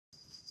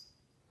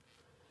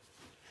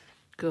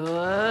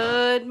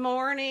Good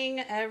morning,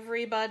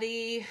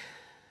 everybody.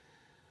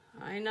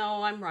 I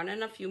know I'm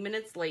running a few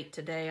minutes late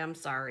today. I'm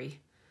sorry.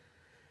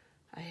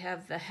 I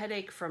have the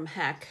headache from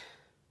heck.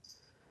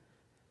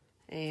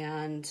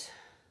 And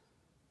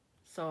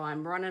so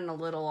I'm running a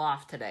little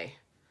off today.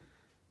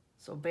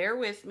 So bear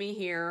with me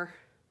here.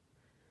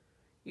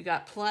 You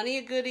got plenty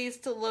of goodies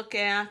to look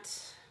at.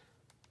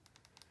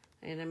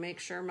 I'm going to make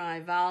sure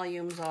my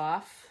volume's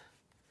off.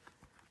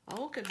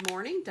 Oh, good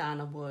morning,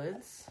 Donna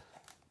Woods.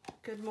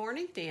 Good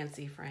morning,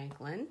 Dancy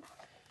Franklin.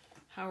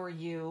 How are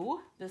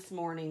you this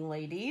morning,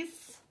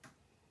 ladies?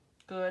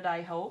 Good,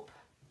 I hope.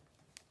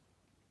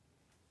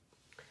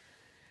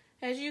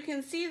 As you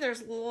can see,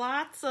 there's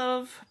lots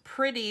of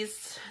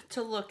pretties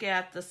to look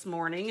at this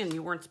morning, and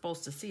you weren't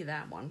supposed to see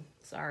that one.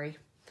 Sorry.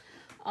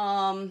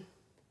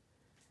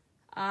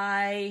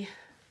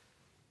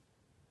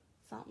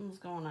 Something's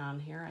going on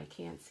here. I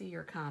can't see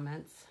your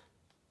comments.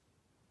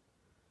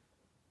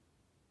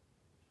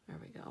 There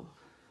we go.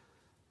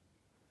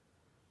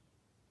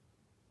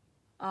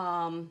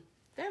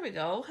 There we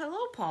go.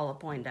 Hello, Paula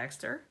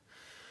Poindexter.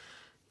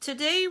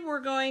 Today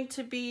we're going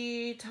to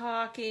be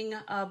talking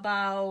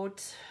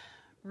about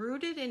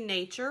Rooted in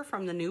Nature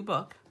from the new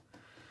book.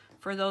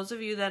 For those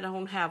of you that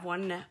don't have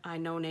one, I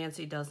know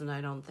Nancy doesn't,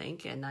 I don't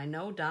think, and I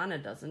know Donna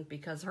doesn't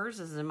because hers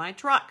is in my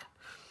truck.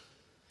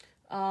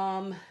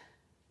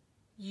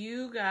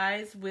 You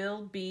guys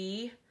will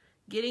be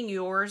getting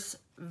yours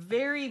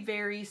very,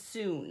 very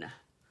soon.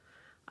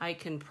 I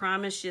can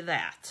promise you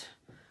that.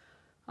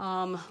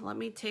 Let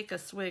me take a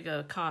swig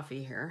of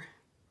coffee here.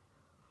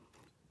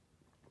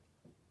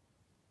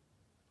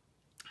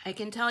 I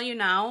can tell you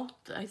now,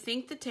 I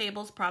think the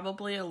table's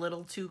probably a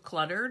little too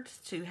cluttered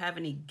to have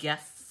any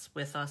guests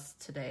with us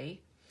today,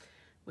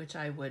 which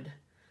I would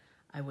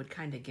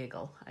kind of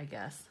giggle, I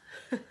guess.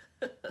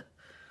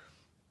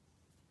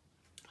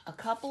 A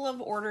couple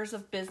of orders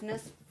of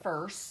business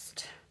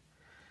first.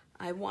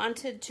 I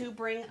wanted to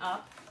bring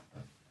up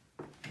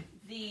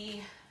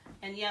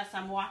and yes,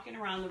 I'm walking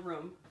around the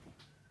room.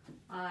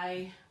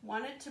 I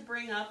wanted to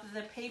bring up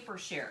the paper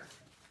share.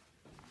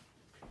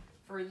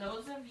 For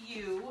those of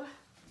you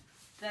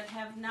that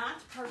have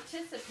not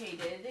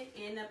participated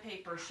in a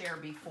paper share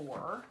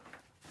before,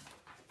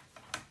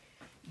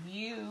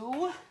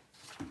 you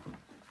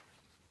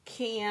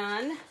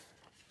can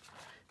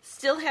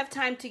still have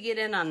time to get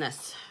in on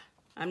this.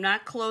 I'm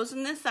not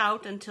closing this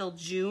out until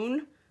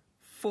June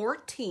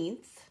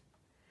 14th.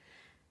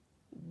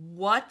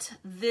 What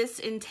this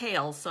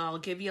entails, so I'll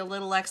give you a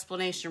little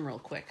explanation real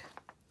quick.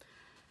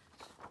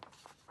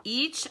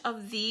 Each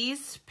of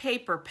these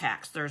paper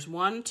packs, there's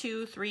 1,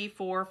 2, 3,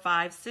 4,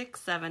 5,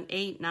 6, 7,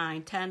 8,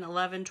 9, 10,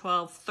 11,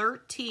 12,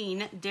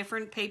 13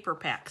 different paper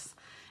packs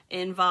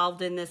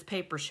involved in this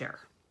paper share.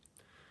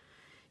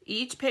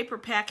 Each paper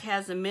pack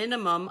has a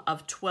minimum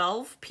of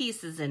 12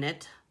 pieces in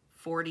it,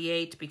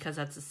 48 because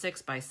that's a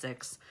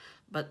 6x6,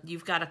 but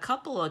you've got a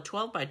couple of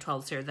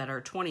 12x12s here that are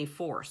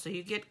 24, so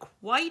you get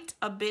quite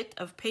a bit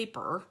of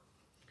paper,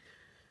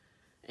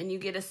 and you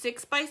get a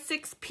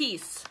 6x6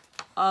 piece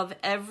of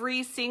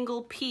every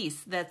single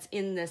piece that's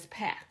in this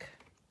pack.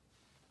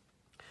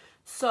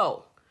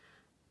 So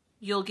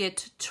you'll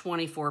get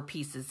 24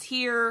 pieces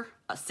here,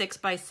 a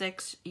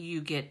 6x6,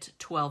 you get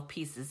 12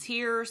 pieces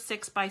here,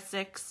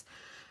 6x6.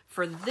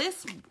 For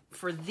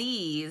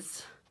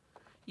these,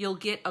 you'll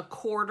get a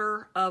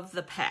quarter of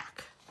the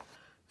pack.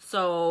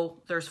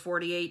 So there's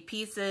 48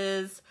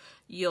 pieces,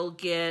 you'll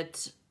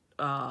get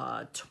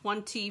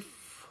 24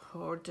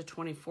 to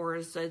 24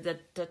 is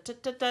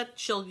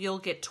you'll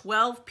get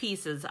 12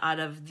 pieces out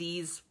of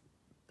these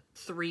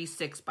 3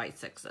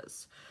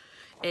 6x6s.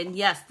 And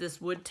yes,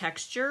 this wood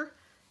texture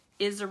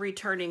is a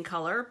returning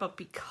color, but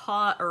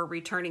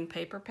returning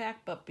paper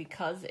pack, but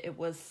because it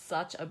was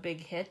such a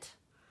big hit,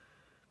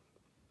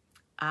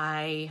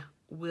 I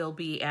will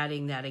be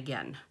adding that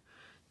again.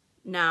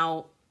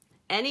 Now,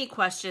 any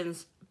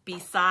questions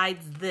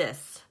besides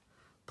this,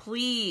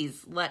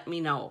 please let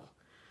me know.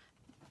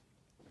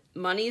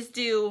 Money's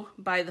due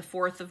by the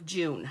 4th of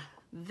June.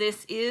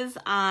 This is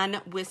on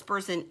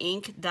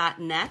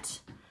whispersandink.net.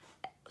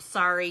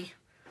 Sorry.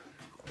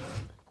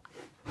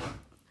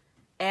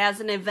 As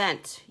an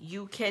event,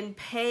 you can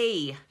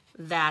pay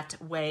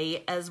that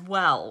way as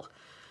well.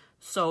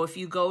 So if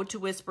you go to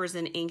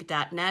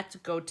whispersandink.net,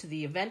 go to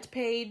the event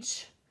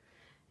page,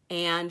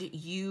 and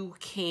you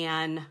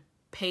can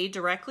pay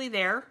directly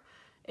there.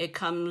 I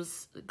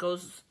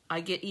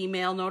get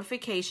email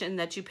notification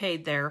that you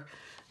paid there,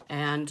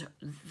 and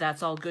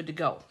that's all good to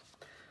go.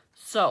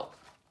 So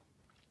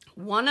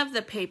one of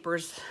the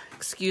papers,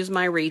 excuse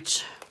my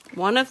reach,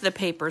 one of the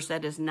papers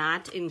that is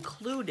not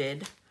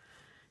included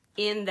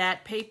in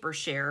that paper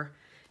share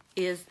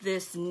is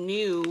this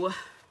new,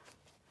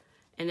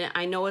 and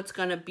I know it's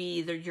going to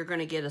be, you're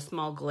going to get a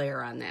small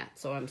glare on that,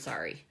 so I'm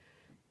sorry,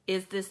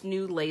 is this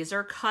new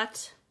laser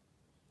cut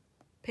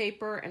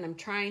paper, and I'm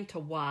trying to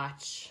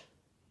watch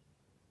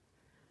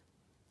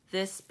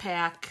this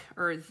pack,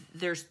 or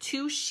there's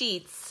 2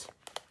 sheets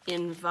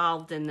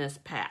involved in this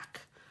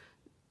pack.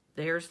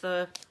 There's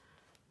the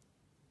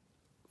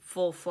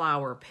full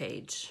flower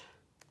page.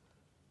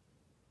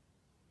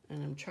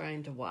 And I'm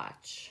trying to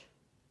watch.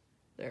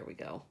 There we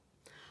go.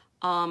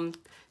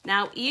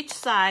 Now each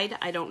side,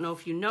 I don't know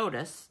if you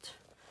noticed,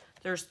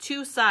 there's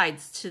two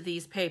sides to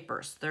these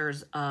papers.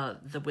 There's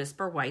the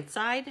Whisper White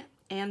side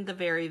and the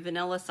Very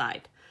Vanilla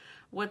side.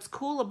 What's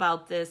cool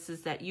about this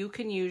is that you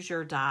can use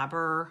your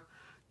dauber,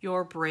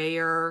 your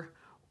brayer,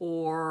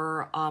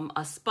 or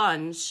a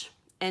sponge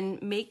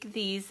and make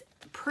these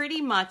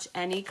pretty much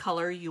any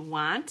color you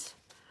want.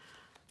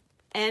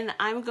 And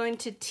I'm going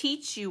to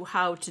teach you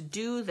how to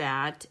do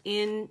that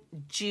in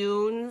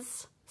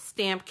June's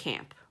Stamp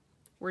Camp.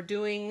 We're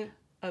doing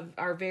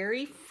our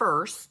very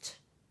first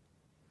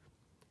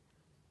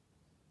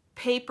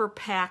paper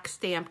pack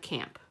stamp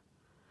camp.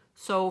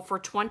 So for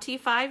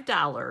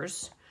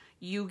 $25,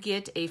 you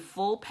get a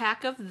full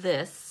pack of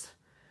this,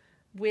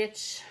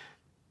 which,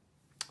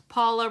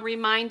 Paula,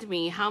 remind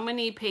me, how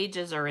many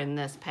pages are in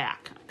this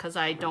pack? Because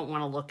I don't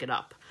want to look it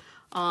up.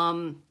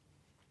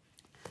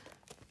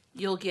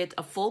 You'll get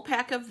a full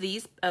pack of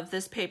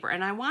this paper,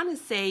 and I want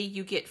to say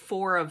you get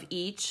 4 of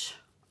each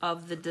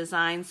of the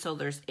designs, so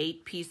there's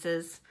 8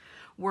 pieces.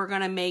 We're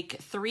going to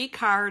make 3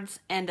 cards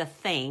and a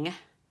thing.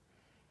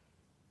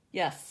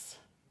 Yes.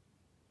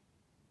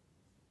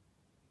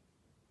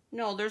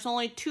 No, there's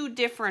only 2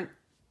 different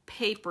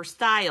paper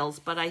styles,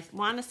 but I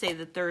want to say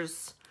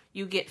that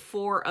you get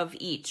 4 of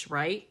each,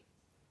 right?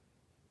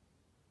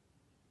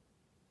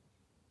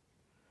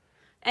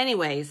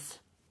 Anyways,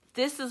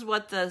 this is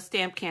what the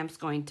stamp camp's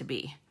going to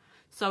be.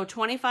 So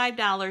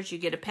 $25, you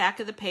get a pack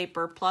of the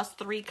paper plus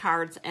 3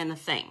 cards and a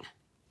thing.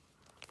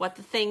 What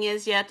the thing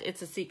is yet,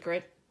 it's a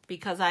secret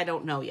because I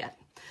don't know yet.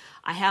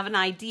 I have an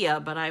idea,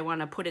 but I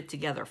want to put it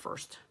together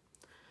first.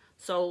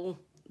 So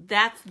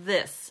that's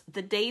this.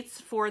 The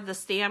dates for the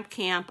stamp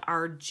camp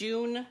are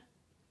June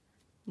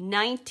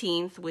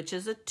 19th, which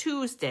is a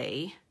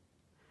Tuesday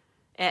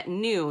at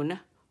noon,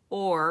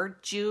 or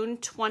June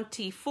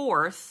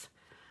 24th,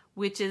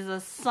 which is a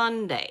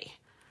Sunday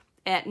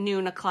at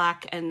noon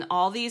o'clock. And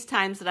all these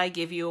times that I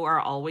give you are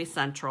always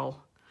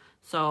central.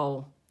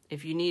 So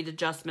if you need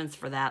adjustments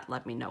for that,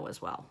 let me know as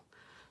well.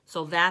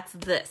 So that's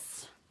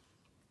this.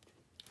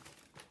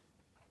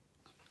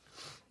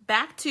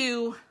 Back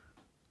to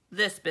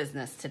this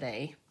business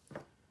today.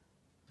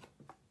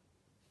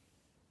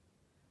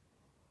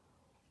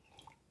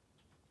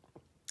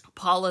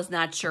 Paula's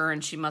not sure,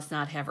 and she must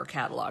not have her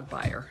catalog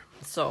by her.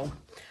 So,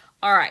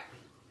 all right.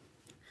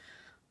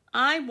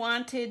 I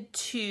wanted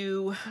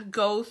to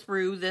go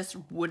through this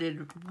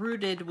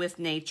Rooted with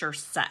Nature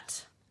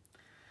set.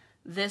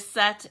 This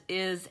set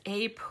is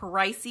a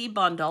pricey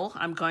bundle.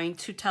 I'm going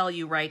to tell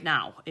you right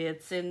now.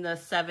 It's in the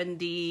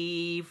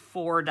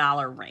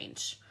 $74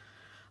 range.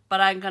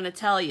 But I'm going to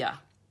tell you,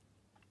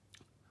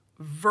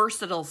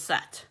 versatile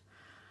set.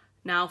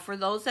 Now, for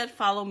those that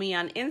follow me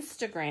on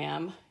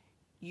Instagram,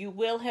 you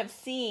will have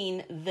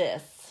seen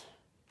this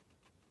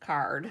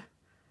card.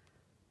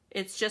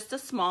 It's just a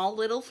small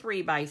little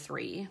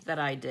 3x3 that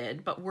I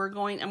did, but I'm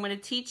going to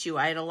teach you.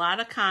 I had a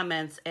lot of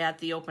comments at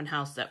the open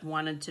house that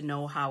wanted to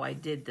know how I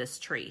did this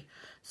tree.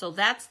 So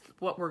that's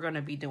what we're going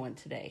to be doing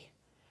today.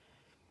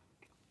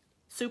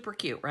 Super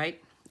cute,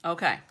 right?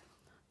 Okay.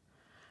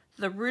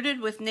 The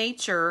Rooted with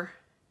Nature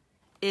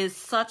is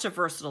such a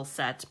versatile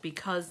set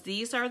because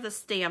these are the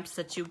stamps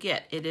that you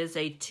get. It is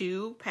a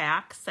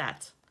 2-pack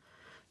set.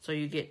 So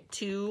you get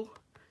 2.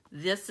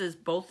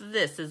 Both of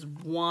this is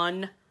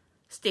 1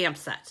 stamp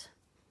set.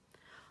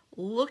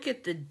 Look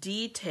at the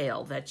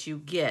detail that you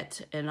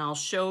get, and I'll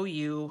show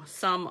you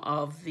some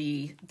of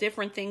the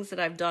different things that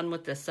I've done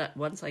with this set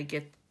once I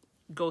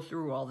go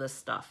through all this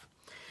stuff.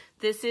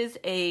 This is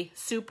a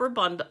super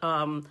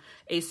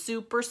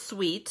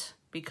suite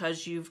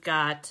because you've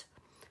got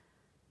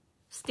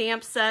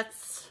stamp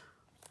sets,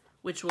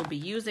 which we'll be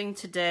using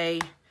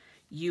today.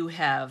 You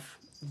have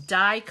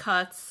die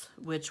cuts,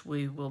 which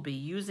we will be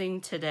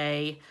using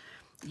today.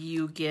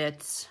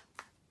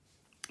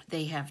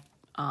 They have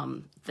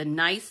the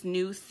nice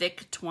new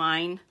thick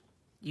twine.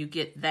 You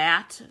get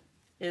that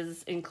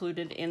is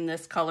included in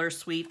this color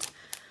suite.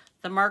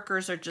 The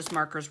markers are just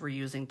markers we're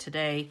using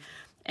today.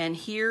 And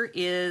here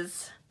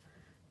is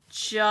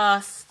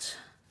just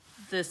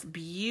this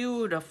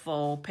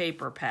beautiful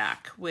paper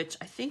pack, which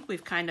I think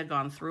we've kind of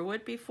gone through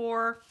it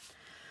before.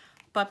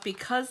 But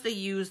because they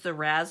use the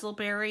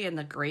raspberry and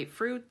the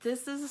grapefruit,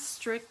 this is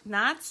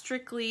not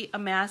strictly a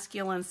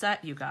masculine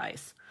set, you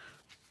guys.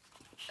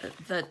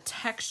 The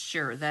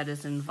texture that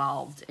is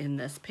involved in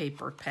this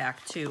paper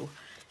pack too.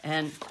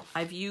 And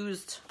I've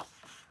used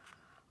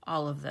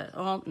all of this.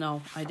 Oh,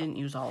 no, I didn't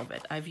use all of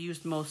it. I've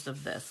used most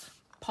of this.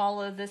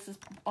 Paula, this is,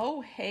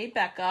 oh, hey,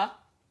 Becca.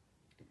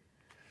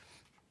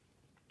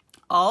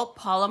 Oh,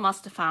 Paula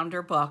must have found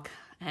her book.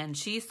 And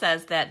she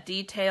says that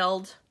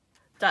detailed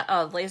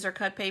laser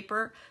cut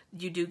paper,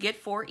 you do get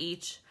 4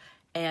 each.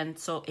 And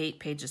so 8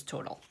 pages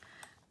total.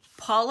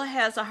 Paula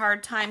has a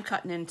hard time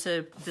cutting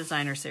into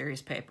designer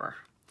series paper.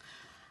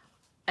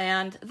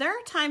 And there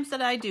are times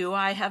that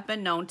I have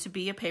been known to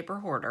be a paper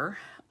hoarder.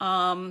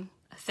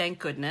 thank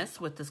goodness,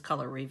 with this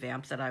color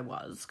revamp that I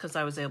was, because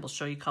I was able to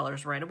show you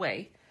colors right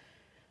away.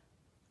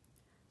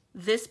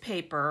 This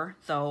paper,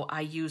 though,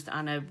 I used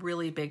on a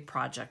really big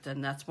project,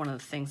 and that's one of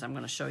the things I'm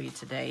going to show you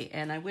today.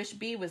 And I wish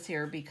Bee was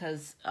here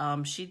because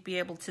she'd be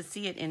able to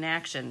see it in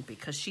action,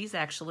 because she's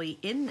actually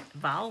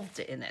involved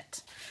in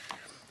it.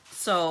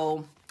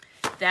 So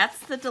that's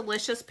the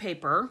Delicious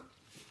paper.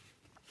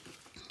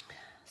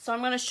 So I'm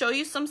going to show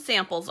you some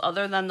samples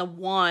other than the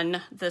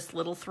one, this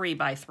little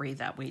 3x3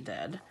 that we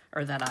did,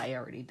 or that I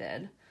already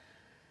did.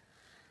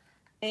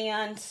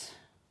 And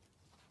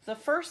the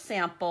first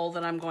sample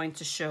that I'm going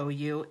to show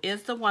you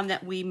is the one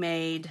that we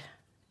made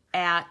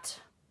at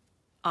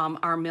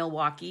our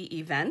Milwaukee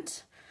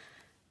event.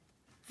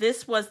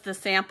 This was the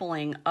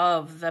sampling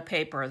of the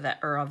paper that,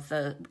 or of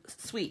the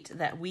suite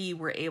that we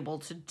were able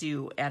to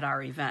do at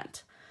our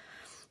event.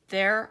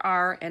 There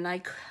are, and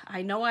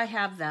I know I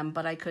have them,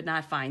 but I could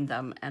not find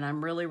them, and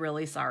I'm really,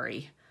 really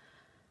sorry.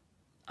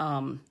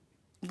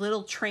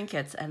 Little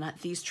trinkets, and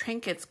these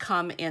trinkets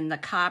come in the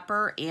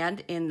copper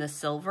and in the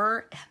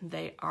silver, and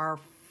they are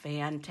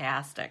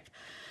fantastic.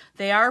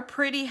 They are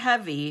pretty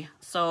heavy,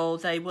 so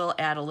they will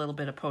add a little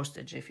bit of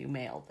postage if you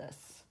mail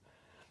this.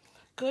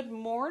 Good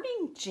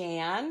morning,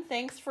 Jan.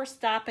 Thanks for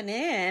stopping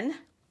in.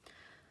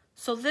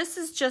 So this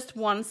is just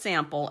one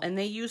sample, and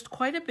they used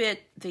quite a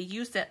bit. They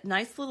used that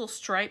nice little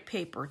stripe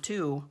paper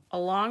too,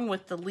 along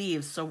with the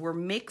leaves. So we're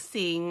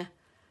mixing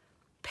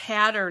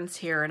patterns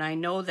here, and I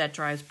know that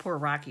drives poor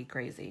Rocky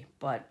crazy,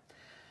 but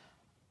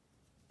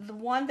the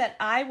one that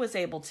I was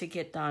able to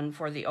get done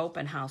for the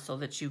open house so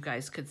that you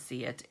guys could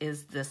see it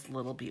is this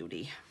little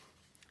beauty.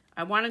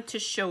 I wanted to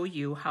show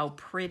you how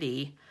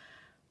pretty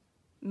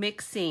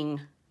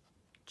mixing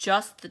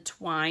just the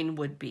twine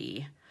would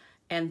be.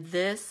 And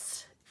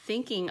this,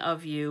 Thinking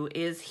of You,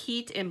 is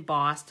heat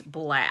embossed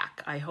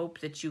black. I hope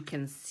that you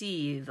can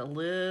see the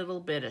little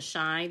bit of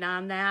shine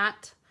on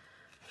that.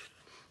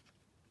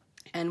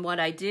 And what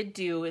I did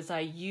do is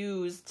I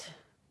used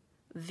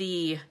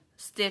the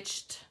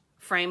stitched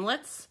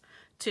framelits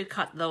to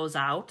cut those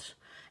out.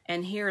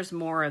 And here's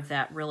more of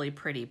that really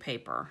pretty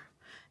paper.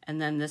 And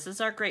then this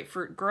is our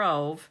Grapefruit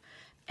Grove.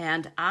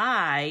 And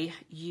I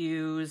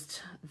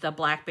used the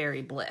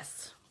Blackberry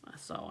Bliss.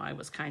 So I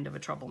was kind of a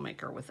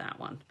troublemaker with that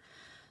one.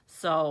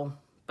 So,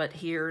 but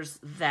here's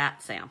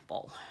that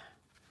sample.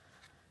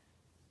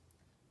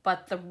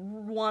 But the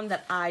one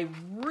that I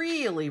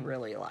really,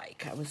 really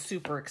like, I was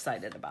super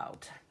excited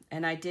about.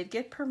 And I did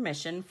get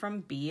permission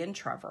from Bee and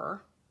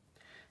Trevor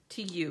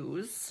to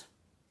use.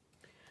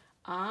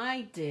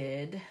 I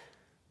did,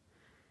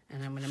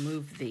 and I'm going to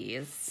move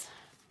these.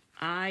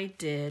 I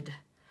did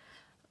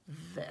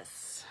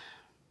this.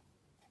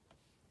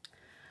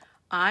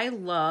 I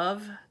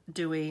love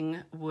doing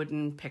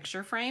wooden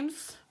picture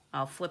frames.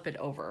 I'll flip it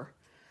over.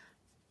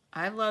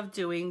 I love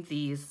doing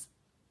these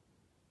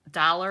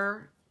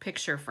dollar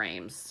picture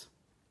frames.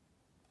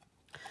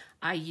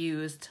 I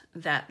used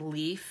that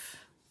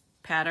leaf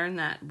pattern,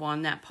 that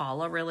one that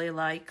Paula really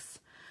likes.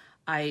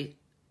 I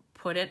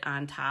put it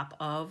on top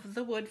of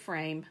the wood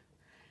frame,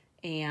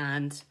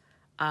 and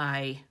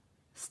I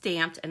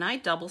stamped, and I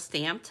double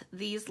stamped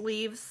these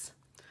leaves,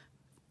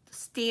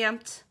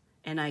 stamped,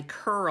 and I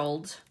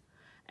curled,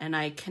 and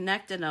I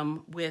connected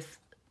them with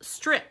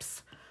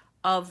strips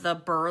of the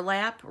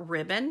burlap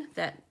ribbon,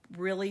 that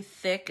really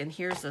thick, and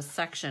here's a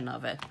section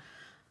of it.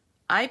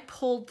 I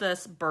pulled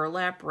this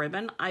burlap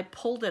ribbon, I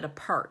pulled it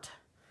apart.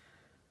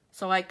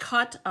 So I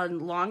cut a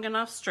long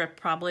enough strip,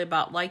 probably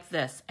about like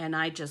this, and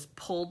I just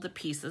pulled the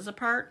pieces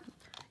apart,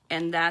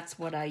 and that's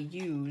what I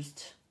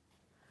used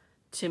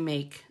to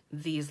make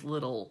these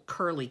little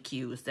curly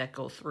cues that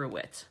go through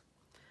it.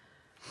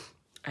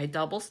 I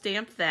double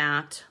stamped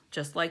that,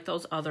 just like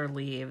those other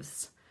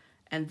leaves,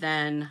 and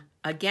then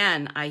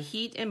again, I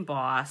heat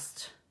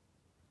embossed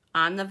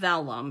on the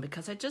vellum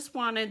because I just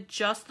wanted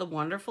just the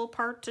wonderful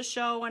part to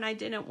show, and I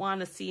didn't want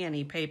to see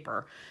any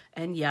paper.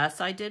 And yes,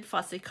 I did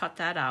fussy cut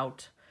that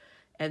out.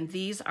 And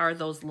these are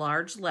those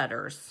large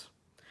letters.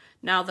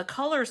 Now, the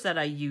colors that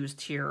I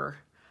used here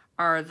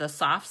are the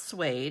soft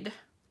suede.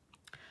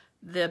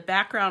 The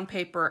background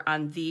paper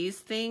on these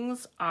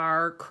things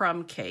are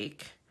crumb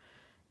cake.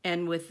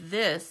 And with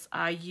this,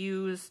 I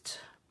used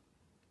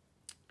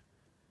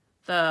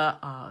the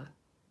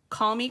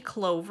Call Me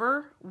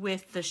Clover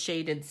with the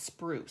shaded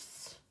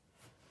spruce.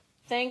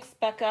 Thanks,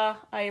 Becca.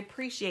 I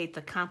appreciate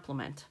the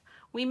compliment.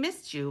 We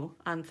missed you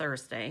on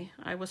Thursday.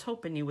 I was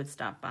hoping you would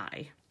stop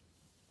by.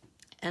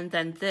 And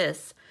then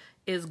this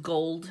is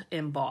gold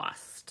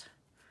embossed.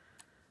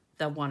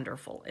 The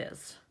wonderful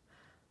is.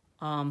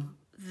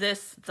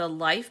 The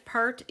life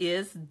part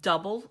is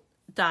double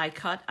die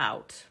cut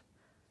out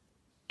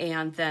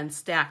and then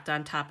stacked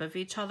on top of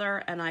each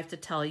other. And I have to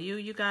tell you,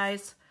 you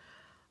guys,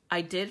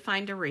 I did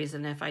find a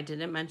reason, if I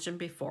didn't mention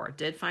before,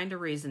 did find a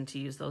reason to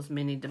use those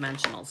mini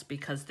dimensionals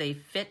because they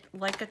fit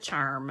like a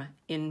charm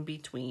in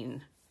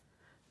between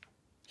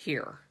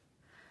here.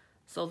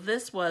 So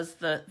this was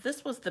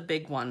the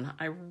big one.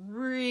 I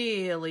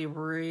really,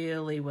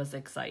 really was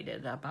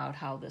excited about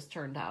how this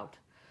turned out.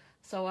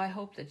 So I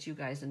hope that you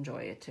guys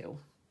enjoy it too.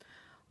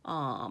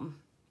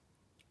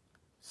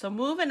 So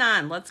moving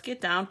on, let's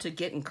get down to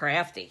getting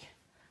crafty.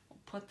 We'll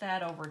put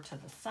that over to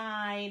the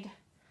side.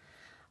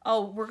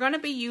 Oh, we're going to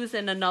be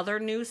using another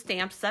new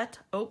stamp set.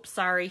 Oops,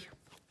 sorry.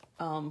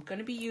 Going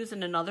to be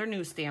using another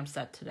new stamp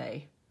set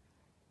today.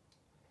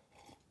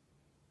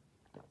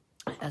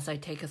 As I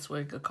take a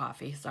swig of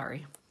coffee,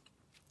 sorry.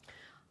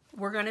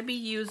 We're going to be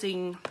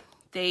using,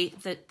 they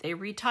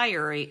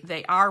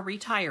are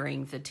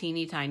retiring the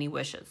Teeny Tiny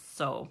Wishes.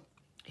 So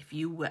if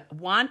you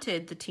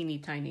wanted the Teeny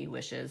Tiny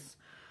Wishes,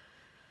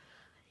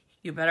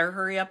 you better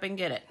hurry up and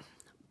get it.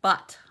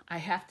 But I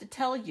have to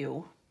tell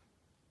you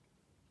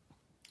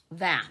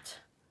that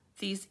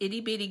these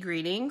itty bitty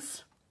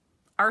greetings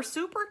are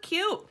super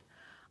cute.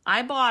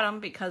 I bought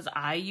them because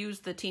I use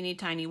the Teeny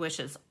Tiny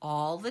Wishes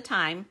all the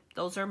time.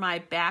 Those are my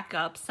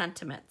backup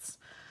sentiments.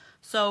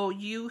 So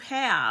you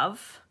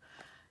have,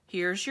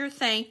 here's your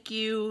thank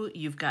you.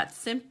 You've got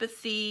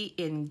sympathy,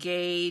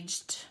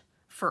 engaged,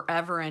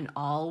 forever and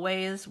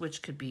always,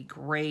 which could be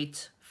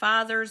great.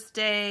 Father's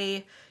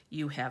Day.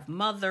 You have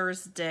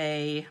Mother's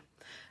Day,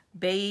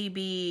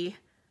 baby,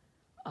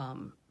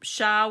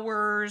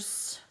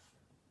 showers,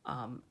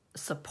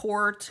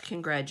 support,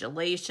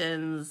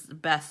 congratulations,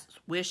 best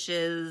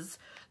wishes,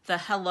 the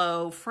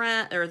hello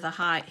friend, or the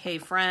hi, hey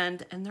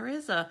friend, and there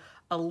is a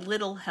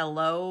little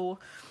hello.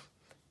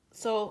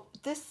 So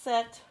this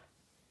set,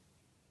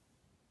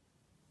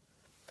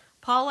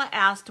 Paula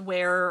asked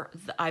where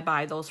I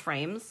buy those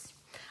frames.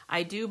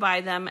 I do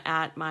buy them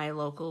at my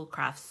local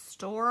craft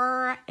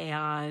store,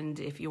 and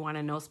if you want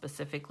to know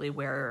specifically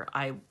where,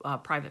 I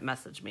private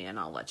message me and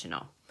I'll let you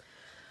know.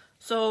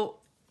 So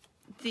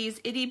these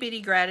itty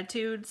bitty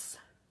gratitudes,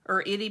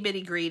 or itty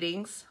bitty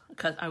greetings,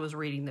 because I was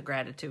reading the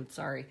gratitude,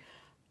 sorry,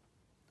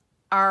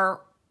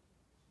 are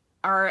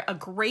a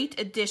great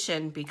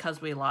addition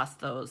because we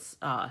lost those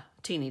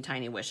Teeny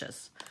Tiny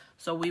Wishes.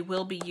 So we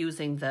will be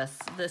using this.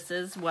 This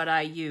is what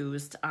I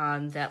used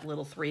on that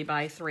little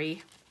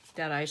 3x3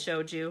 that I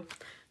showed you.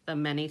 The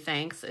many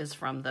thanks is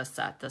from this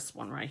set, this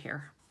one right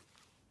here.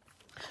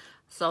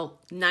 So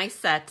nice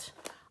set.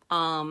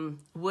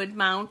 Wood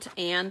mount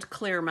and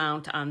clear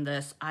mount on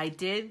this. I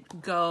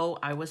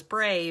was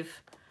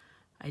brave.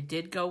 I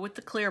did go with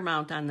the clear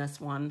mount on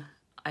this one.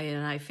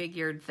 And I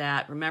figured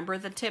that, remember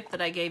the tip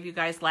that I gave you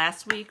guys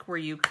last week where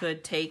you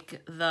could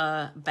take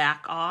the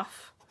back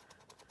off?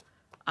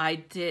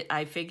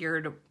 I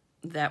figured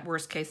that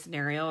worst case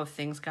scenario, if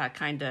things got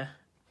kind of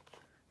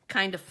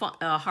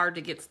hard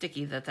to get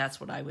sticky, that's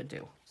what I would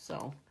do.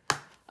 So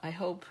I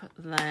hope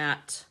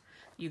that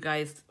you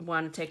guys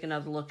want to take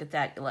another look at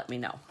that. Let me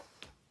know.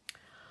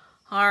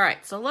 All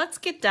right, so let's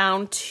get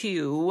down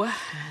to,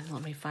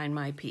 let me find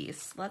my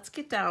piece. Let's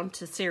get down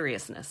to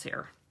seriousness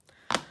here.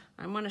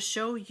 I'm going to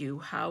show you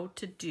how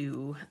to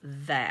do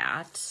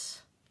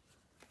that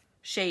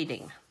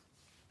shading.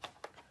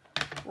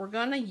 We're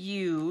going to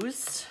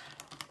use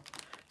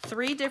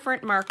 3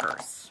 different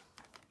markers.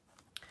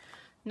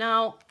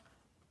 Now,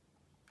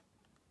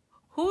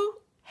 who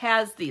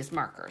has these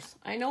markers?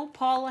 I know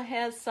Paula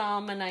has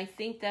some, and I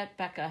think that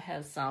Becca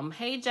has some.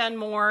 Hey, Jen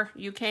Moore,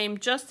 you came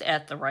just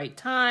at the right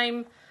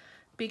time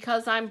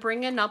because I'm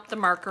bringing up the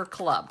marker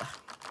club.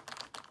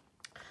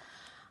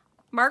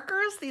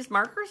 Markers, these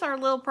markers are a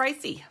little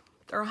pricey.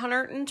 They're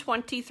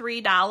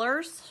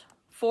 $123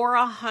 for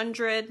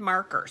 100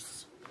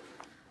 markers.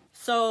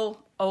 So,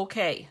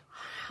 okay,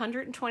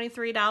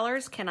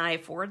 $123, can I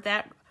afford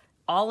that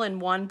all in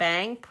one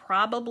bang?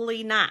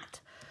 Probably not.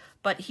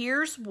 But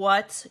here's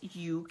what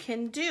you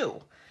can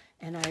do.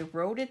 And I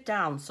wrote it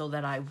down so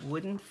that I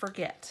wouldn't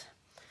forget.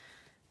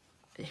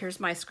 Here's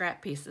my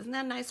scrap piece. Isn't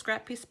that a nice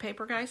scrap piece of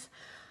paper, guys?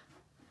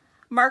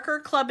 Marker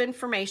club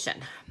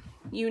information.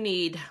 You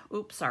need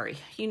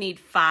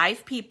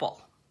 5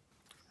 people.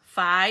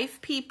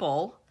 5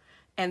 people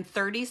and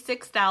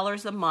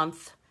 $36 a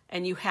month,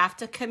 and you have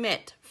to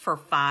commit for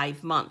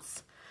 5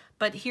 months.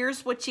 But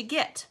here's what you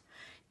get.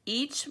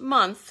 Each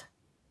month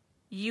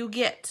you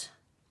get,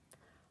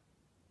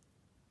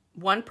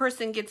 one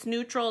person gets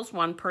neutrals,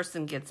 one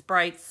person gets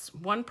brights,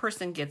 one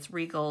person gets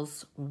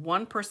regals,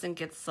 one person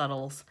gets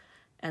subtles,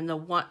 and the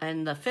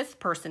 5th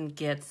person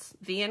gets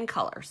the in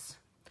colors.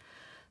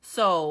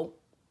 So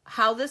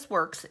how this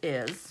works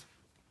is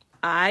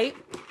I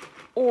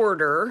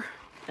order,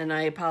 and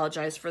I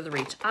apologize for the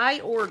reach, I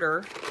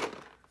order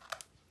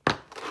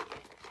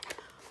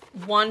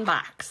 1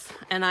 box,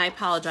 and I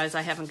apologize,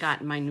 I haven't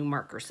gotten my new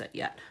marker set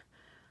yet.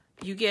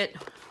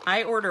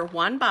 I order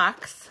 1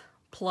 box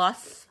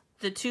plus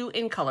the 2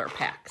 in color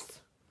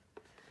packs.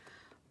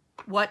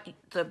 What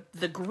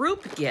the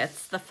group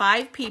gets, the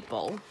 5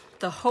 people,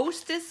 the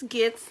hostess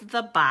gets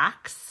the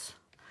box,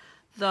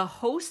 the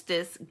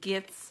hostess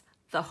gets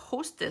the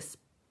hostess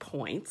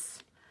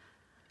points,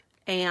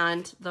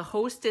 and the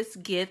hostess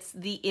gets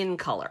the in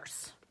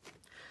colors.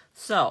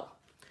 So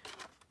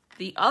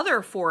the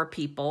other 4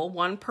 people,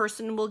 one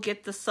person will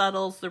get the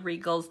subtles, the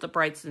regals, the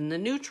brights, and the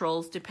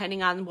neutrals,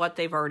 depending on what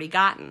they've already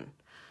gotten.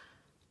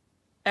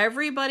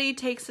 Everybody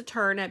takes a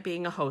turn at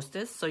being a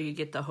hostess, so you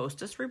get the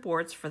hostess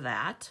rewards for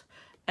that.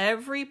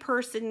 Every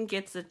person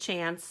gets a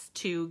chance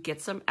to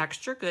get some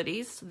extra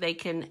goodies. They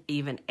can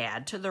even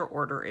add to their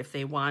order if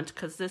they want,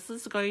 because this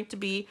is going to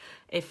be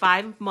a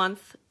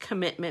 5-month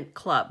commitment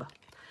club.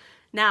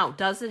 Now,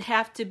 does it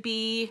have to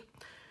be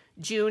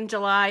June,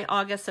 July,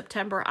 August,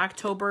 September,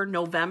 October,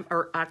 November,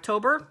 or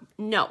October?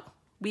 No.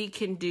 We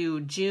can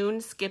do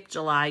June, skip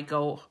July,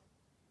 go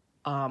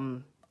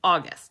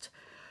August.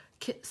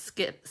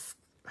 Skip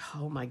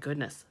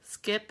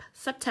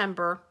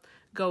September,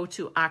 go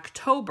to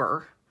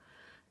October,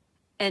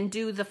 and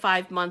do the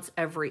 5 months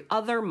every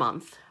other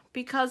month,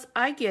 because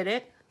I get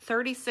it,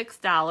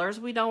 $36.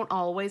 We don't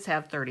always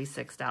have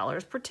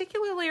 $36,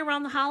 particularly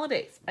around the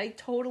holidays. I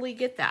totally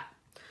get that.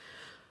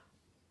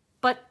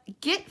 But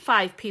get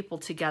 5 people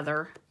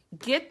together,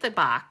 get the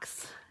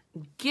box,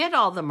 get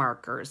all the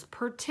markers,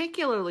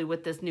 particularly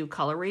with this new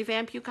color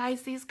revamp. You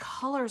guys, these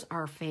colors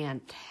are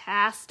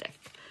fantastic.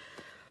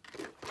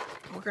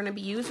 We're going to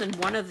be using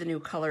one of the new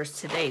colors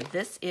today.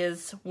 This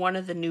is one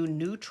of the new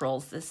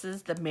neutrals. This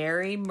is the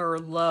Merry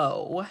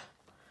Merlot.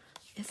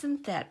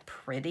 Isn't that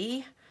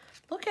pretty?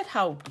 Look at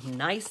how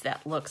nice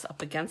that looks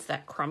up against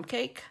that crumb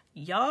cake.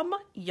 Yum,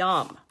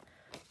 yum.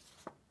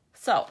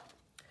 So,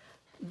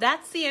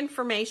 that's the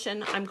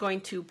information. I'm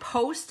going to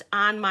post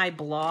on my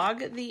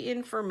blog the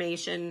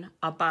information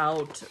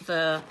about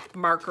the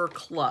marker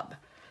club.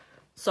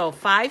 So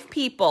 5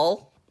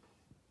 people.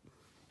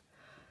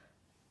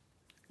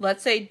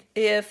 Let's say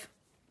if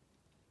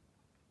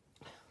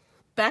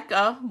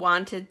Becca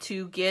wanted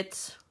to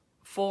get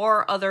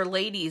 4 other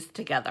ladies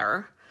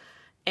together,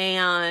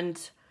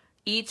 and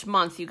each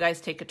month you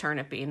guys take a turn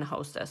at being a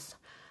hostess.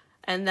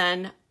 And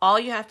then all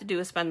you have to do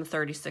is spend the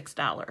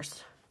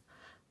 $36.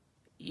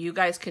 You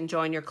guys can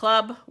join your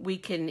club. You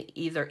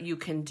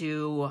can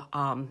do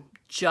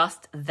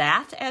just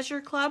that as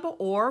your club,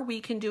 or we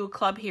can do a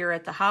club here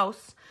at the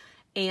house,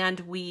 and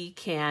we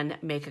can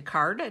make a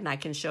card, and I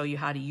can show you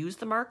how to use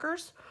the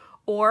markers.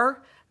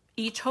 Or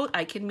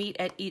I can meet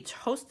at each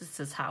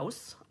hostess's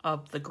house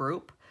of the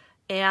group,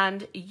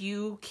 and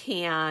you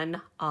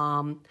can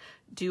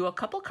do a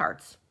couple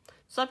cards.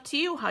 It's up to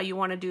you how you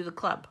want to do the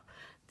club.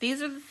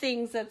 These are the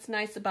things that's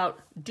nice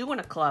about doing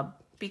a club,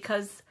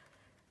 because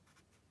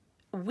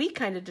we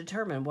kind of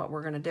determine what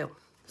we're going to do.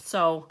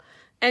 So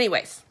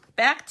anyways,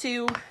 back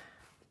to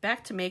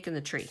making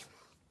the tree.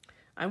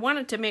 I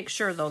wanted to make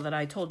sure, though, that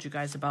I told you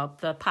guys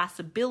about the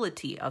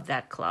possibility of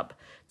that club.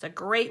 It's a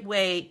great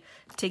way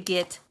to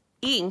get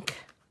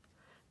ink,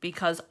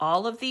 because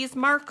all of these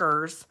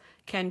markers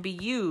can be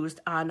used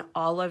on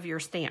all of your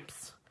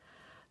stamps.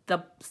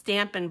 The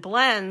Stampin'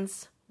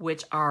 Blends,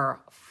 which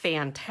are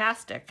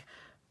fantastic,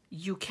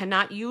 you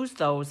cannot use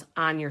those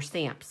on your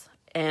stamps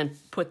and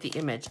put the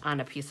image on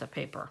a piece of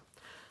paper.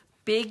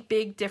 Big,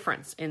 big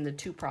difference in the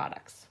 2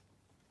 products.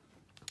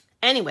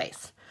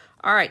 Anyways,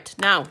 all right,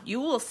 now you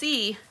will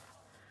see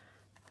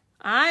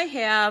I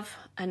have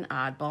an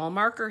oddball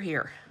marker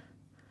here.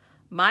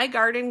 My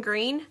Garden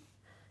Green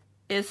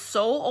is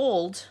so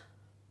old,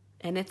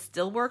 and it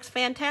still works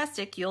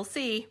fantastic. You'll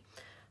see.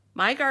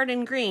 My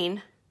Garden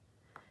Green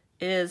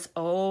is,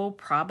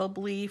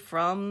 probably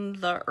from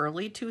the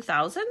early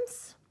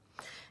 2000s.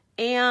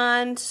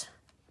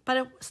 But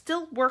it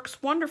still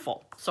works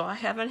wonderful, so I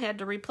haven't had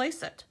to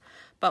replace it.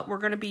 But we're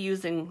going to be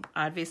using,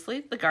 obviously,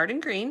 the Garden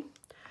Green.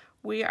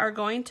 We are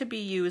going to be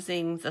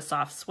using the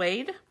soft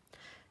suede.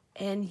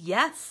 And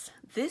yes,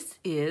 this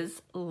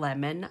is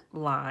Lemon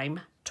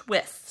Lime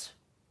Twist.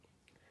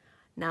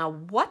 Now,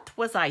 what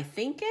was I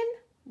thinking,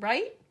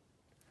 right?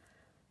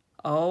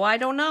 I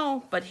don't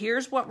know, but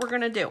here's what we're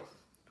going to do.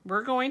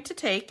 We're going to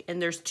take, and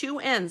there's 2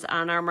 ends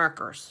on our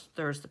markers.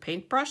 There's the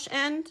paintbrush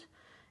end,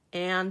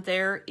 and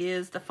there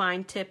is the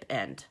fine tip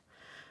end.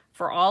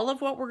 For all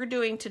of what we're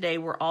doing today,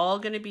 we're all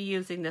going to be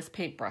using this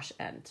paintbrush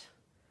end.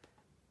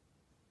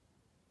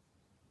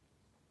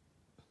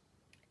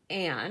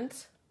 And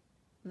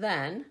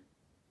then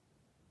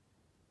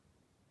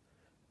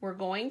we're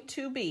going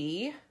to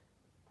be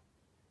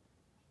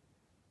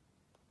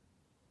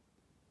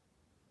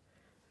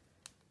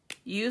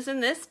using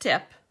this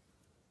tip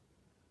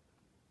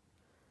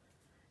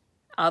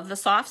of the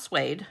soft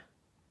suede.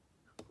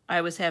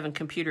 I was having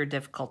computer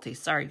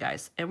difficulties, sorry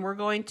guys. And we're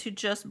going to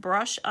just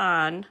brush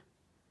on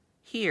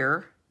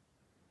here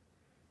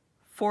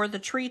for the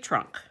tree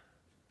trunk.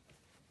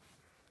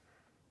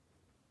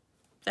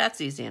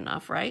 That's easy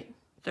enough, right?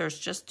 There's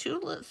just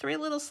 3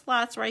 little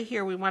slots right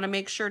here. We want to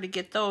make sure to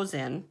get those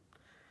in.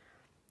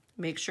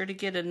 Make sure to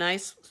get a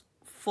nice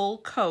full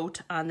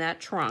coat on that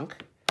trunk.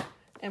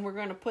 And we're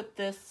going to put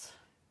this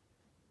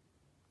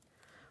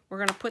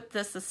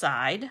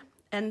aside.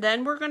 And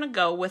then we're going to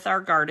go with our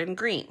Garden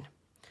Green.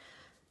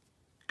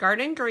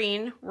 Garden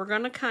Green, we're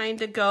going to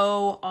kind of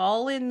go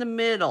all in the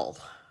middle.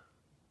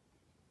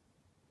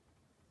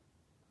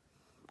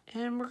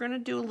 And we're going to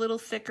do a little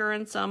thicker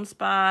in some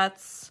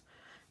spots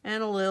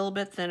and a little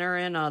bit thinner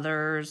in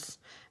others.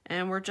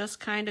 And we're just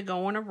kind of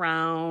going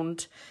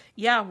around.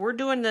 Yeah, we're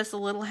doing this a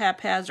little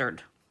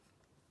haphazard.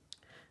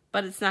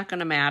 but it's not going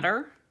to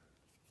matter.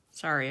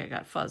 Sorry, I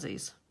got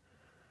fuzzies.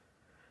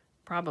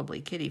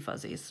 Probably kitty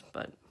fuzzies,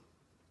 but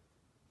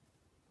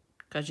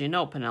because you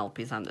know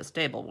Penelope's on this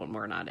table when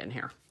we're not in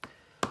here.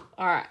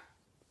 All right,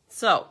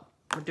 so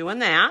we're doing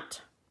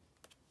that.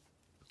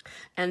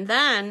 And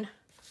then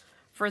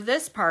for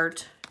this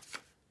part,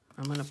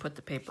 I'm going to put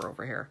the paper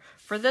over here.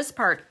 For this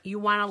part, you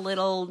want a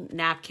little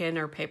napkin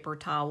or paper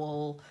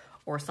towel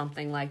or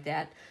something like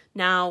that.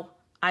 Now,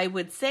 I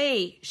would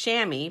say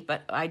chamois,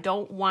 but I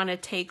don't want to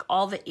take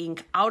all the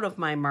ink out of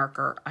my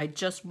marker. I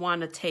just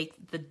want to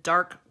take the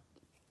dark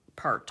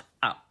part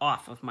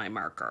off of my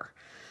marker.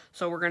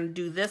 So we're going to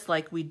do this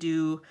like we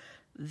do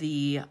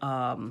the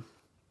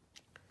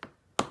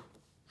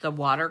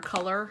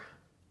watercolor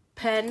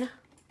pen.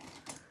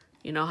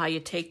 You know how you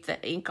take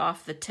the ink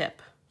off the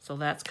tip. So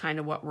that's kind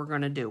of what we're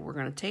going to do. We're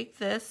going to take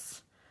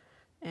this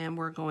and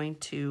we're going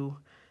to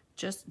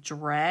just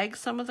drag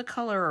some of the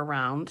color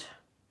around,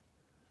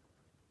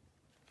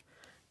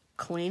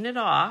 clean it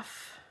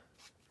off,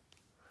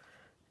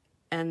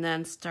 and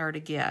then start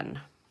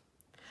again.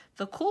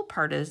 The cool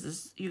part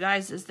is you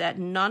guys, is that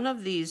none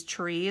of these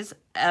trees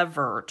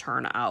ever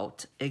turn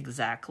out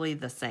exactly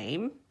the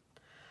same.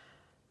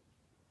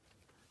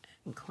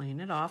 And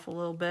clean it off a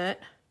little bit.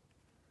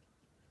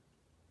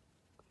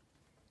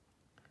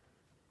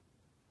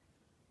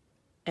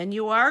 And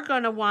you are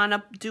going to want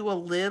to do a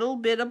little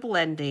bit of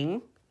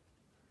blending.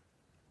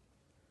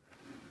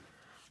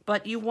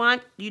 But you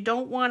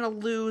don't want to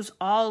lose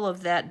all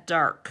of that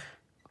dark.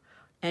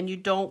 And you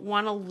don't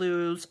want to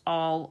lose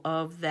all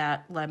of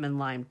that lemon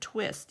lime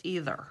twist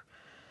either.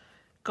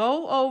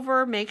 Go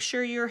over, make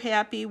sure you're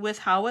happy with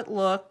how it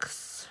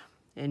looks.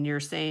 And you're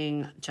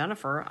saying,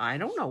 Jennifer, I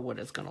don't know what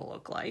it's going to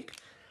look like.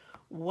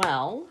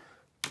 Well,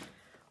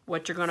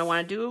 what you're going to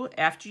want to do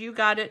after you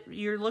got it,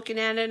 you're looking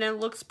at it and it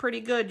looks pretty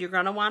good. You're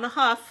going to want to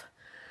huff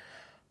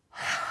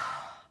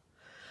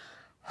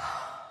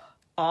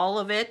all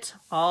of it,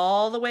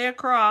 all the way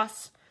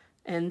across.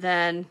 And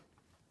then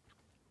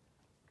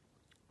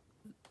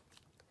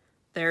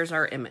there's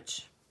our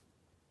image.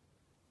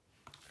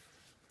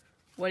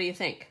 What do you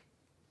think?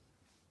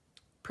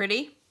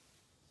 Pretty?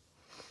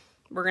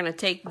 We're going to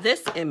take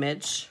this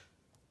image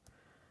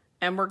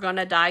and we're going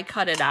to die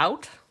cut it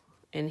out.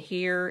 And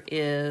here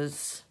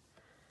is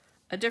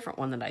a different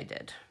one that I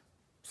did.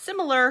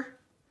 Similar.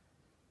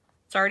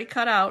 It's already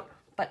cut out,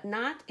 but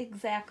not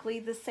exactly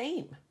the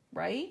same,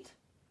 right?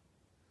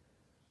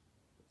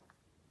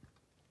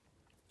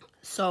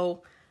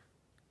 So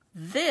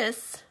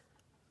this,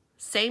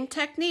 same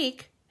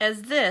technique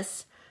as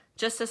this,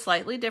 just a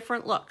slightly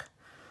different look.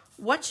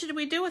 What should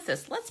we do with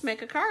this? Let's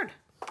make a card.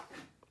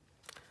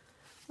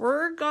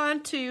 We're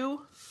going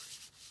to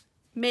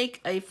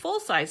make a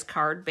full-size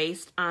card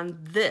based on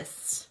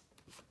this.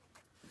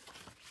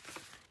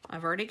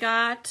 I've already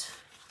got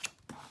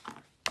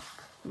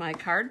my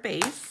card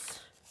base.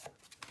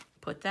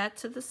 Put that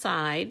to the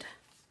side.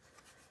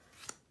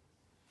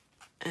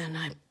 And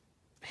I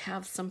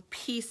have some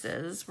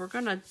pieces. We're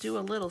going to do a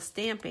little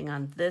stamping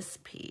on this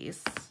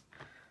piece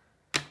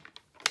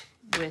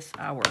with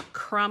our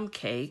crumb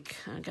cake.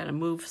 I got to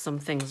move some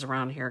things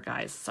around here,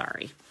 guys.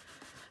 Sorry.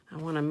 I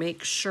want to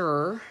make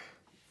sure.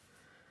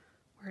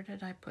 Where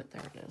did I put?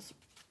 There it is.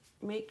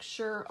 Make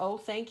sure. Oh,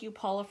 thank you,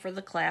 Paula, for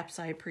the claps.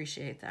 I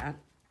appreciate that.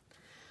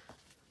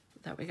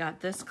 That we got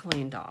this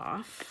cleaned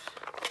off.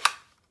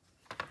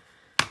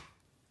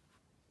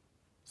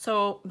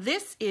 So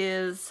this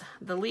is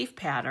the leaf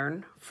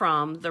pattern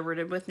from the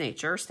Rooted with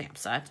Nature stamp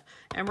set.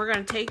 And we're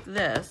going to take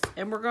this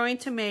and we're going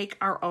to make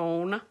our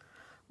own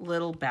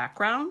little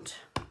background.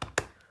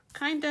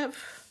 Kind of,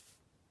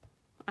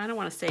 I don't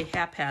want to say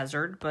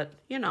haphazard, but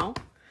you know,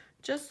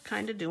 just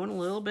kind of doing a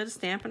little bit of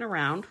stamping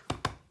around.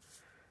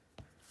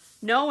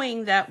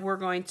 Knowing that we're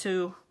going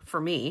to, for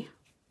me,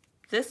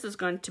 this is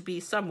going to be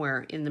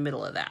somewhere in the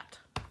middle of that.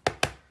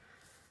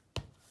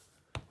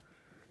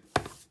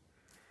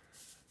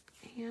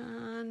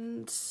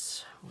 And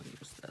we'll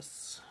use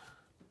this.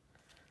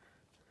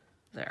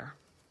 There.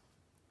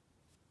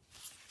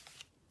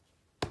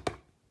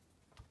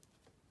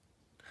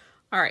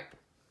 All right.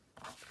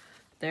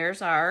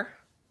 There's our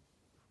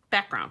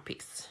background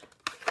piece.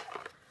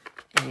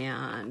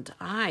 And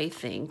I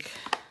think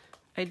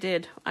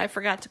I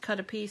forgot to cut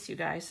a piece, you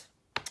guys.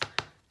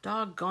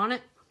 Doggone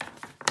it.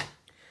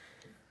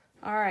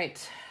 All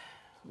right.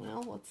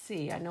 Well, let's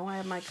see. I know I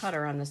have my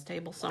cutter on this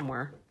table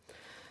somewhere.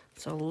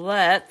 So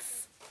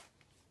let's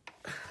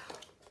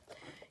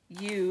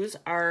use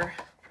our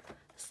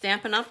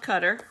Stampin' Up!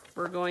 Cutter.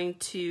 We're going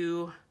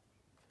to,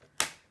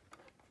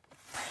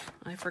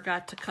 I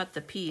forgot to cut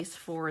the piece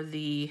for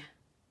the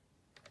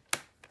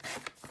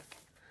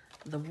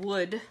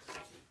wood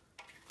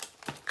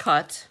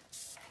cut.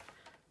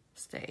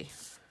 Stay.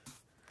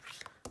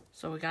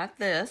 So we got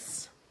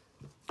this.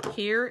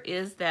 Here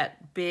is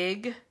that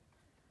big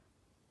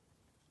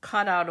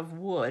cut out of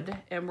wood,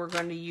 and we're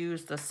going to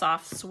use the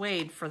soft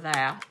suede for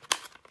that.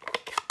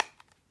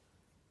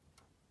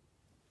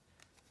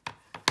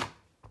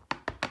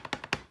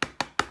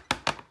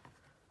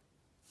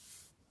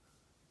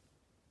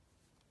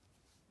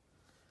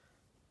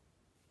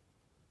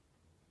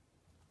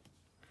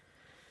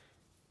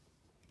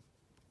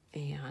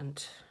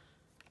 And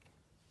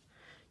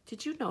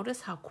did you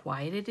notice how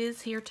quiet it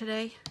is here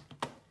today?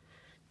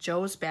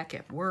 Joe's back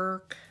at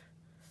work.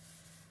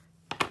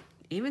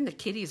 Even the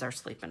kitties are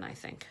sleeping, I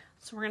think.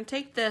 So we're going to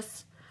take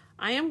this.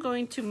 I am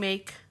going to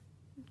make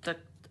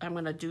I'm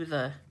going to do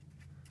the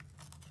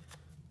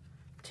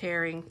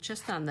tearing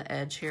just on the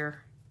edge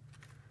here.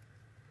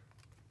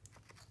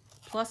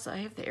 Plus, I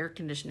have the air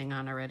conditioning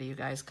on already, you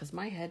guys, because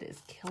my head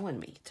is killing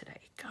me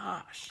today.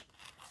 Gosh.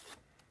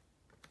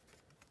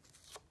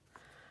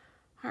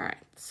 All right,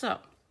 so a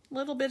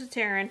little bit of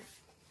tearing.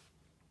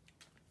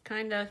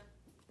 Kind of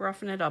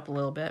roughing it up a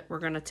little bit. We're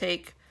going to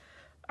take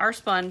our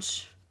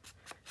sponge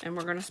and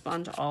we're going to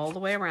sponge all the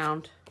way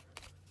around.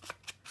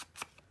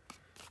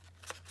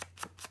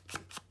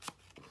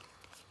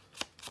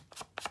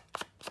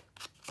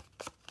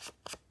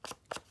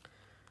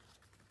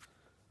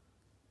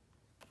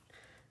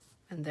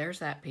 And there's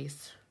that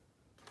piece.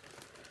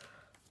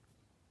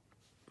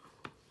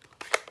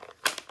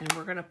 And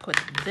we're going to put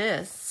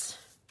this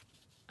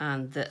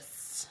on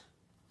this.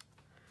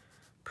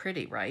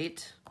 Pretty,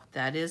 right?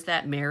 That is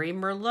that Mary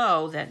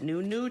Merlot, that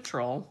new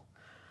neutral.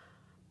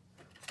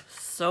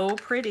 So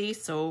pretty,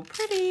 so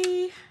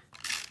pretty.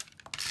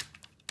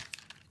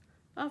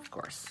 Of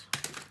course.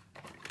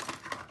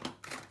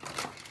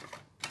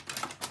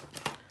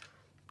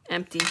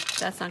 Empty.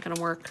 That's not going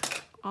to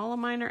work. All of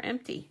mine are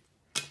empty.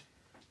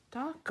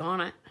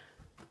 Doggone it.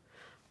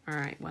 All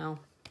right, well,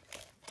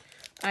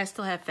 I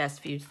still have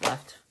Fast Foods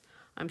left.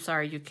 I'm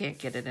sorry you can't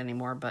get it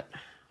anymore, but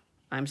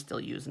I'm still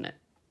using it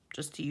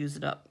just to use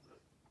it up.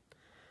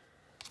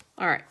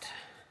 All right,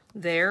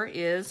 there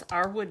is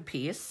our wood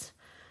piece.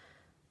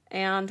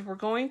 And we're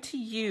going to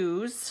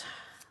use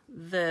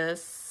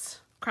this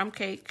crumb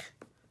cake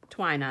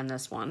twine on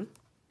this one.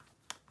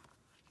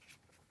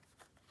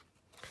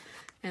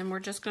 And we're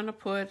just going to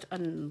put a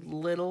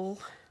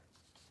little,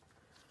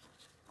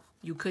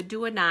 you could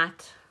do a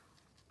knot.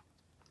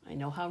 I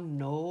know how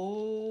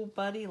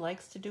nobody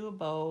likes to do a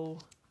bow.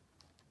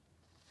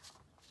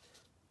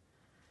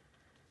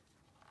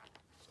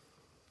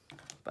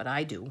 But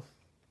I do.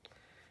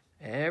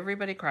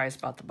 Everybody cries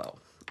about the bow.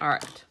 All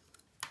right.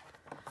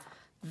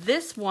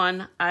 This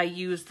one, I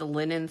used the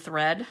linen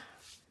thread.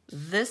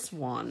 This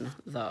one,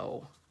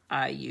 though,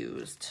 I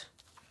used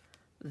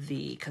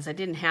because I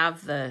didn't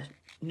have the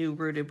new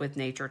Rooted with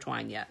Nature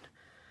twine yet.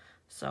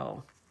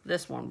 So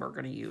this one we're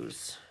going to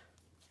use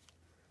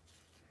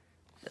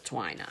the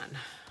twine on.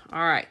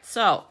 All right,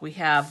 so we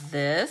have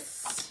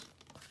this.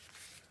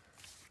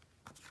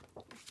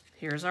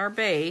 Here's our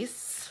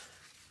base.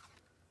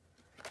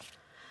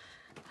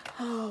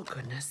 Oh,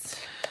 goodness.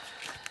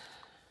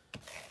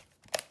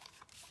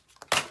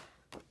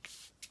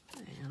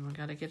 And we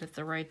got to get it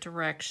the right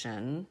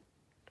direction.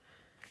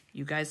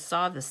 You guys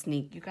saw the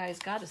sneak. You guys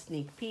got a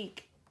sneak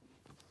peek.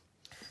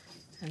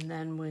 And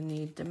then we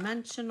need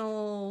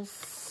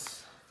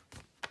dimensionals.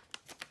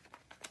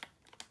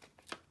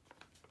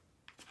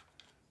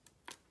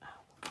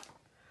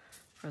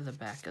 For the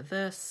back of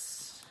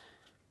this.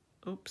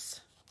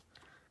 Oops.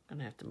 I'm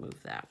gonna have to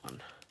move that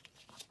one.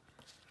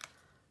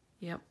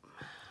 Yep.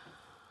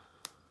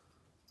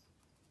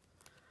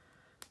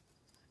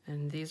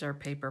 And these are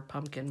paper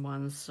pumpkin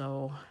ones,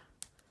 so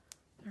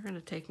they're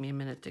gonna take me a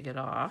minute to get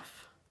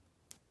off.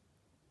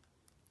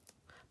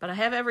 But I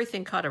have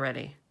everything cut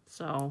already,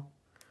 so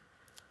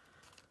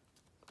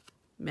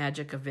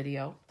magic of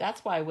video.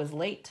 That's why I was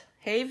late.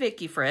 Hey,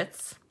 Vicky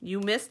Fritz, you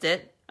missed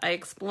it. I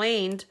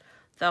explained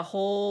the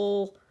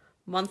whole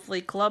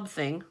monthly club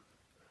thing.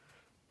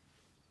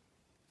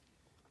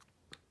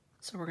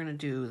 So we're gonna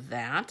do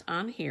that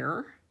on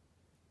here,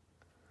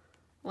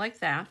 like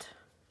that.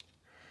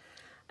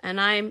 And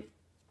I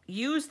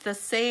used the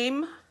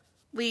same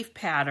leaf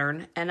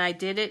pattern, and I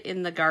did it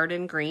in the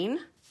garden green.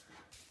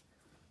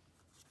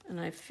 And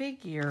I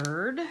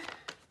figured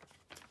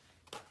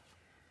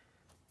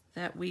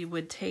that we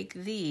would take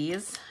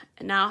these.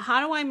 Now,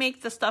 how do I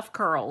make the stuff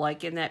curl,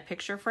 like in that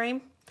picture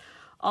frame?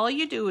 All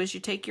you do is you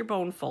take your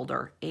bone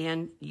folder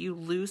and you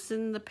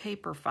loosen the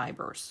paper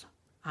fibers.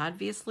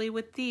 Obviously,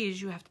 with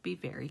these, you have to be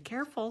very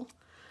careful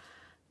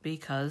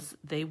because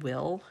they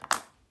will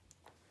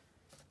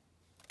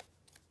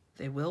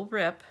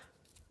rip.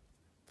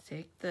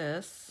 Take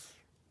this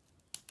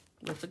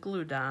with the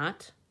glue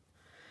dot,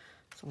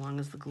 so long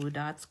as the glue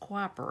dots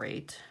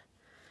cooperate,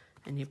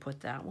 and you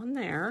put that one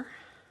there.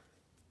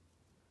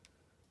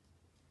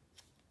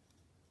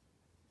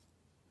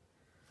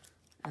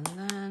 And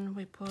then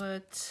we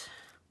put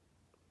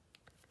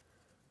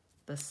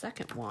the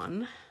second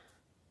one.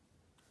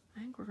 I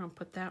think we're going to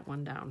put that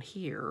one down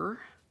here,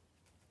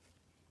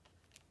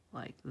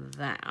 like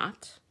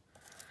that.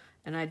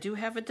 And I do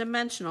have a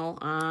dimensional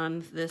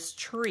on this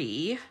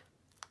tree.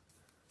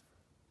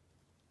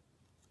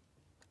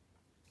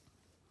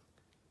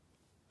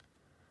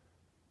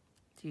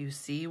 Do you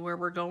see where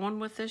we're going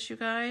with this, you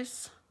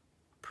guys?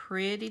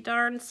 Pretty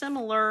darn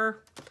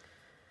similar.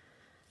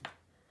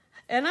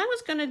 And I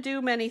was going to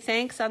do many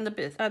thanks on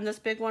this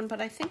big one,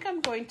 but I think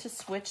I'm going to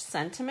switch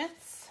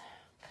sentiments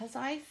because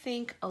I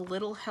think a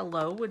little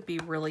hello would be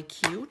really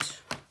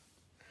cute.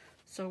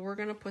 So we're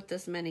going to put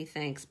this many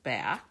thanks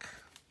back.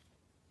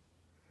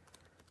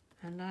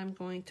 And I'm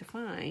going to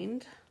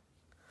find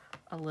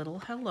a little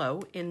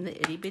hello in the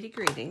itty bitty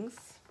greetings.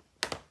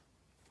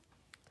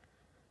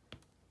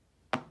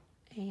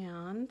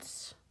 And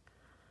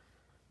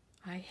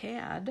I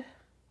had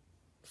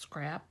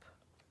scrap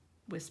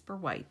Whisper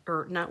White,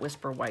 or not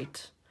Whisper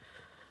White.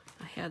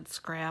 I had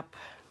scrap,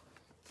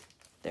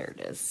 there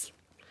it is,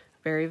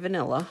 very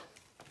vanilla.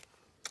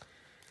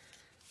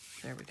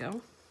 There we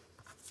go.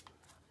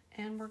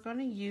 And we're going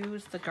to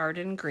use the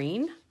garden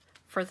green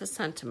for the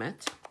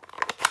sentiment.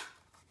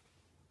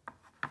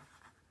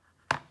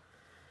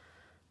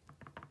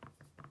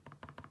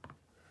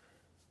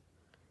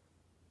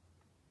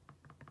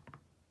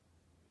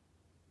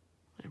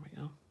 There we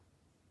go.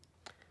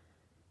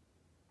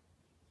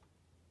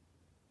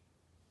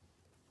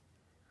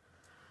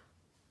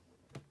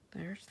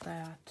 There's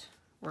that.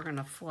 We're going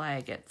to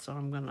flag it, so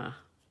I'm going to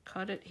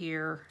cut it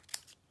here.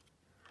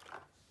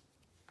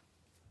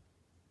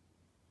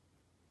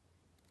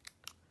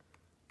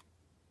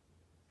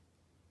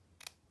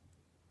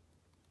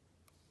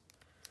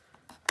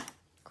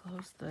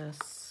 Close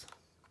this.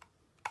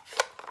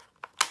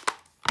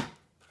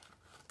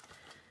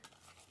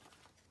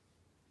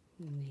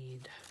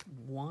 Need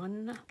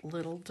one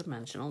little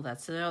dimensional.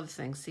 That's the other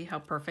thing. See how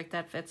perfect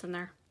that fits in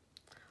there?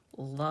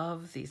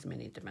 Love these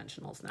mini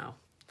dimensionals now.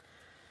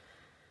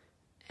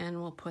 And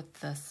we'll put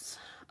this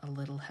a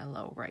little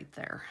hello right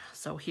there.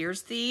 So here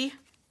is the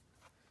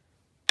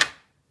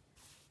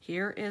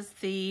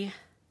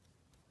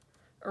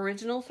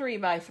original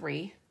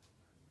 3x3.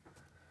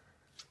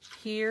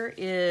 Here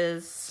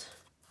is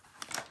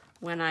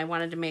when I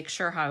wanted to make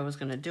sure how I was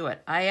going to do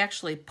it. I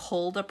actually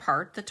pulled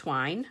apart the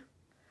twine.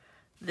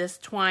 This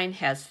twine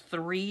has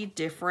 3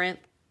 different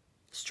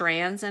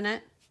strands in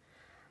it,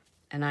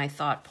 and I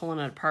thought pulling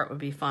it apart would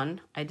be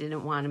fun. I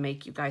didn't want to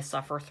make you guys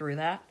suffer through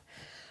that.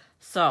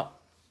 So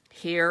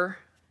here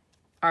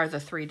are the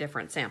 3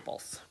 different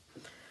samples.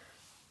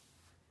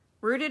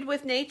 Rooted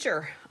with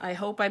Nature. I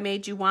hope I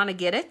made you want to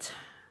get it.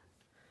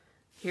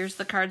 Here's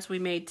the cards we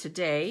made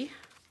today.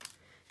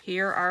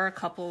 Here are a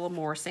couple of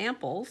more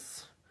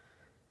samples.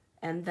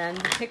 And then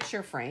the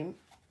picture frame.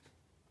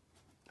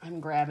 I'm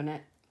grabbing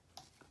it,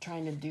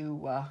 trying to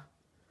do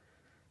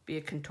be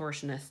a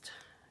contortionist.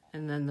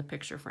 And then the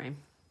picture frame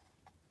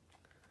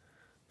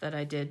that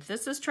I did.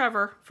 This is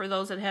Trevor, for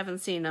those that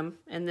haven't seen him,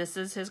 and this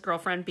is his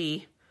girlfriend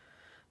Bee,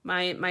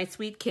 my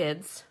sweet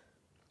kids.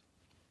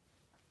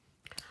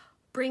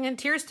 Bringing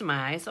tears to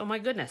my eyes, oh my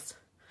goodness.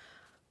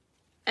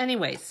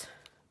 Anyways,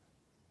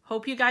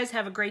 hope you guys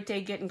have a great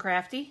day getting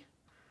crafty.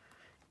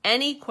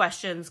 Any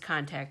questions,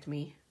 contact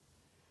me.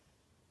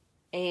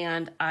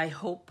 And I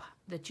hope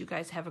that you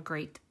guys have a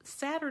great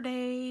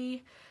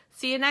Saturday.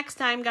 See you next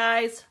time,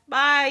 guys.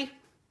 Bye.